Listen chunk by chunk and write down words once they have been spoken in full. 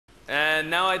And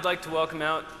now I'd like to welcome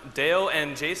out Dale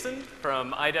and Jason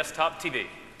from iDesktop TV.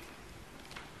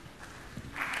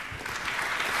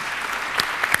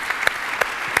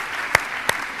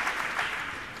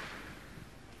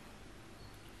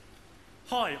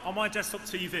 Hi, I'm iDesktop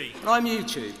TV. And I'm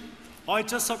YouTube.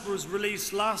 iDesktop was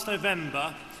released last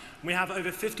November. We have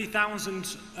over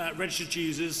 50,000 registered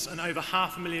users and over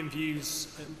 500,000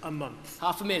 views a month.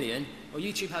 500,000? Well,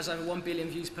 YouTube has over 1 billion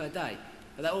views per day.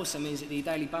 But that also means that the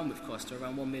daily bandwidth costs are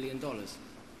around $1 million.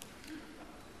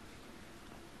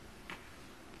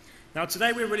 Now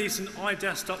today we're releasing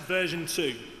iDesktop version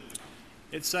 2.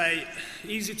 It's a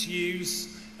easy to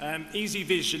use, easy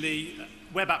visually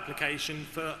web application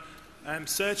for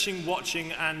searching,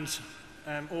 watching and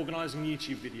organising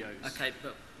YouTube videos. Okay,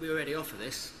 but we already offer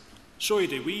this. Sure you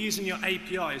do. We're using your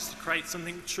APIs to create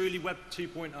something truly Web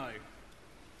 2.0.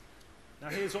 Now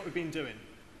here's what we've been doing.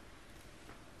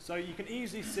 So you can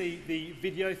easily see the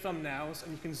video thumbnails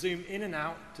and you can zoom in and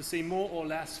out to see more or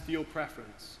less for your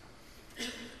preference.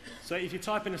 So if you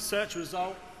type in a search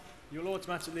result, you'll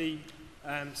automatically,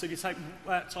 so if you type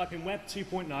in Web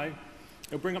 2.0,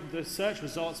 it'll bring up the search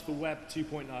results for Web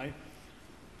 2.0.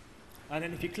 And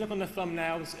then if you click on the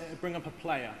thumbnails, it'll bring up a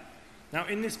player. Now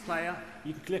in this player,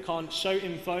 you can click on Show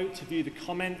Info to view the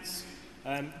comments,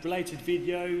 related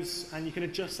videos, and you can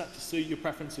adjust that to suit your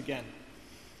preference again.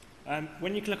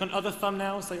 When you click on other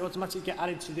thumbnails, they automatically get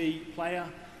added to the player,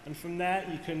 and from there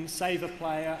you can save a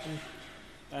player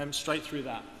and straight through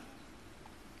that.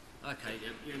 Okay,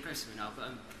 you're impressing me now, but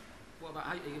what about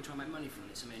how are you going to try and make money from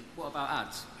this? I mean, what about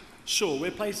ads? Sure,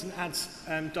 we're placing ads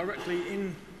directly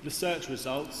in the search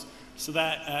results, so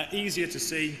they're easier to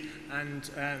see, and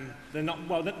they're not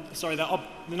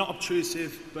they're not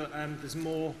obtrusive, but there's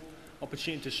more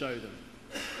opportunity to show them.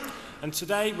 And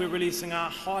today we're releasing our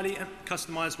highly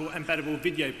customizable embeddable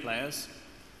video players,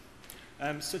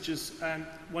 such as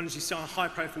ones you see on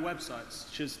high-profile websites,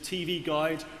 such as TV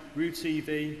Guide, Roo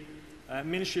TV,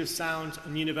 Ministry of Sound,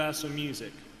 and Universal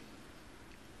Music.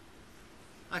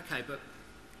 Okay, but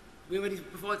we already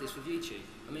provide this with YouTube.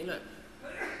 I mean, look,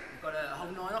 we've got a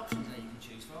whole 9 options there you can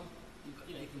choose from.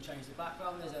 You can change the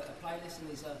background, there's a playlist, and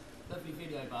there's a lovely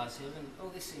video bars here, and all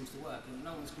this seems to work, and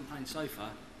no one's complained so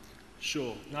far.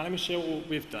 Sure. Now let me show you what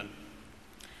we've done.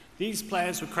 These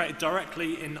players were created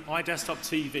directly in iDesktop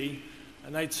TV,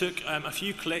 and they took a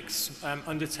few clicks,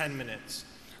 under 10 minutes.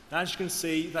 Now, as you can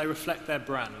see, they reflect their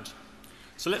brand.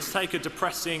 So let's take a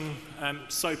depressing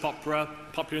soap opera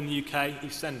popular in the UK,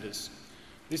 EastEnders.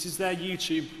 This is their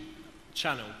YouTube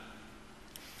channel.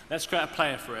 Let's create a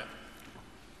player for it.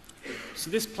 So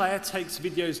this player takes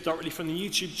videos directly from the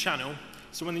YouTube channel,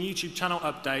 so when the YouTube channel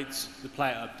updates, the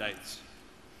player updates.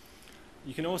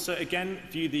 You can also, again,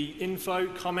 view the info,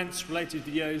 comments, related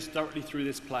videos directly through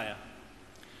this player.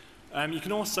 You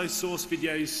can also source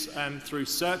videos through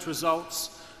search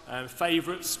results,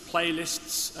 favourites,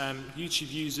 playlists,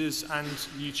 YouTube users, and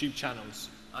YouTube channels.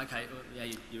 Okay, well,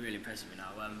 yeah, you're really impressing me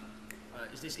now.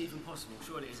 Is this even possible?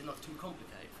 Surely, is it not too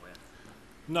complicated for you?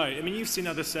 No, I mean, you've seen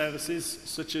other services,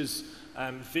 such as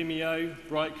Vimeo,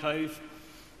 Brightcove.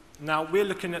 Now, we're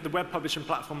looking at the web publishing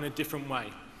platform in a different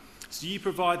way. So you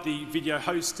provide the video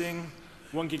hosting,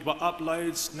 1 GB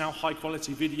uploads, now high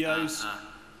quality videos.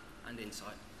 And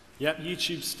insight. Yep,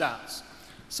 YouTube stats.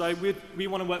 So we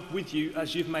want to work with you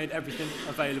as you've made everything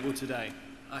available today.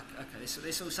 Okay,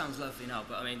 this all sounds lovely now,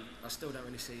 but I mean, I still don't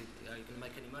really see you're going to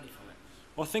make any money from it.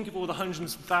 Well, think of all the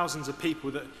hundreds of thousands of people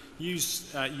that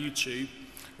use YouTube.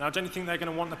 Now, don't you think they're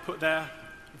going to want to put their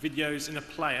videos in a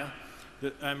player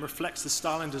that reflects the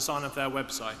style and design of their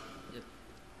website?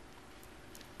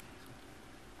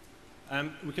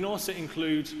 We can also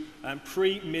include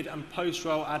pre, mid and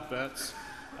post-roll adverts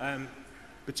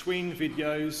between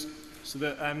videos, so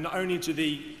that not only do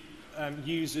the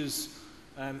users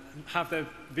have their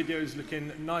videos looking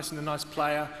nice in a nice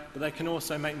player, but they can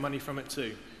also make money from it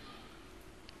too.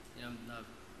 No,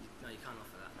 you can't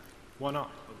offer that. Why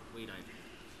not? Well, we don't.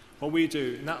 Well, we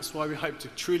do, and that's why we hope to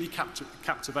truly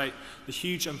captivate the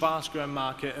huge and vast growing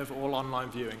market of all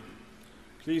online viewing.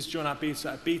 Please join our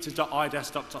beta at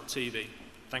beta.idesktop.tv.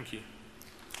 Thank you.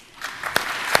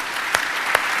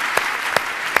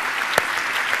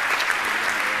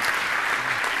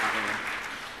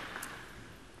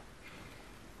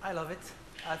 I love it.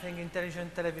 I think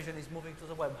intelligent television is moving to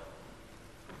the web.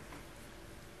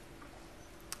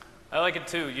 I like it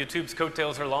too. YouTube's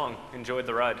coattails are long. Enjoyed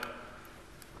the ride.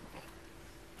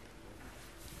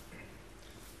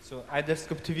 So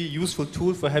iDesktop TV, useful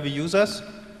tool for heavy users.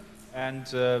 And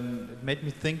it made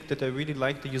me think that I really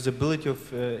like the usability of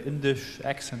Indish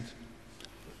accent.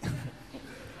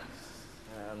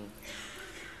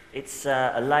 It's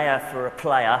a layer for a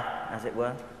player, as it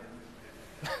were.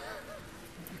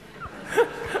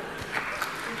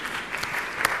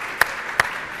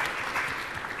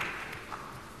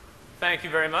 Thank you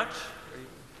very much.